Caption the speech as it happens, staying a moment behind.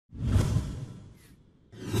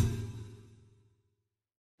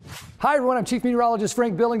Hi everyone, I'm Chief Meteorologist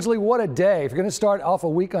Frank Billingsley. What a day. If you're going to start off a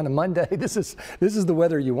week on a Monday, this is the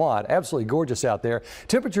weather you want. Absolutely gorgeous out there.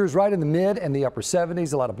 Temperatures right in the mid and the upper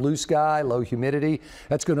 70s, a lot of blue sky, low humidity.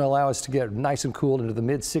 That's going to allow us to get nice and cool into the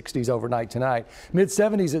mid 60s overnight tonight. Mid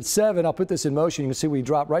 70s at 7. I'll put this in motion. You can see we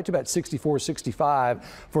drop right to about 64, 65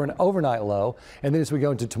 for an overnight low. And then as we go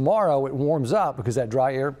into tomorrow, it warms up because that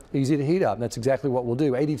dry air, easy to heat up. And that's exactly what we'll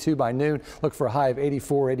do. 82 by noon. Look for a high of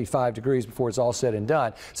 84, 85 degrees before it's all said and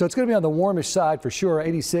done. So it's going to be on the warmish side for sure.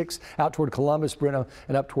 86 out toward Columbus, Breno,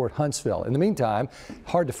 and up toward Huntsville. In the meantime,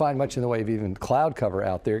 hard to find much in the way of even cloud cover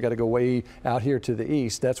out there. Got to go way out here to the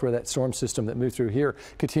east. That's where that storm system that moved through here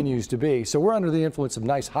continues to be. So we're under the influence of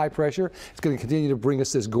nice high pressure. It's going to continue to bring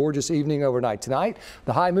us this gorgeous evening overnight tonight.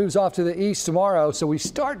 The high moves off to the east tomorrow, so we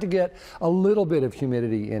start to get a little bit of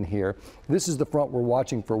humidity in here. This is the front we're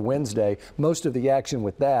watching for Wednesday. Most of the action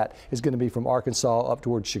with that is going to be from Arkansas up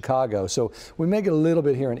towards Chicago. So we may get a little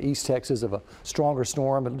bit here in East Texas of a stronger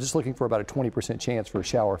storm, but just looking for about a 20% chance for a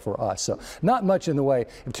shower for us. So not much in the way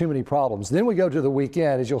of too many problems. Then we go to the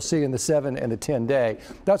weekend, as you'll see in the 7 and the 10 day.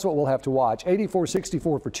 That's what we'll have to watch. 84,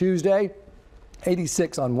 64 for Tuesday.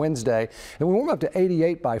 86 on Wednesday, and we warm up to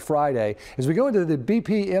 88 by Friday. As we go into the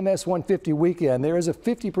BP MS 150 weekend, there is a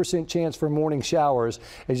 50% chance for morning showers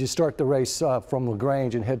as you start the race from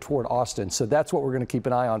LaGrange and head toward Austin. So that's what we're going to keep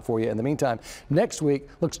an eye on for you. In the meantime, next week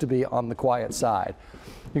looks to be on the quiet side.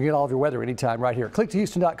 You can get all of your weather anytime right here at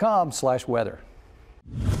click2houston.com/weather.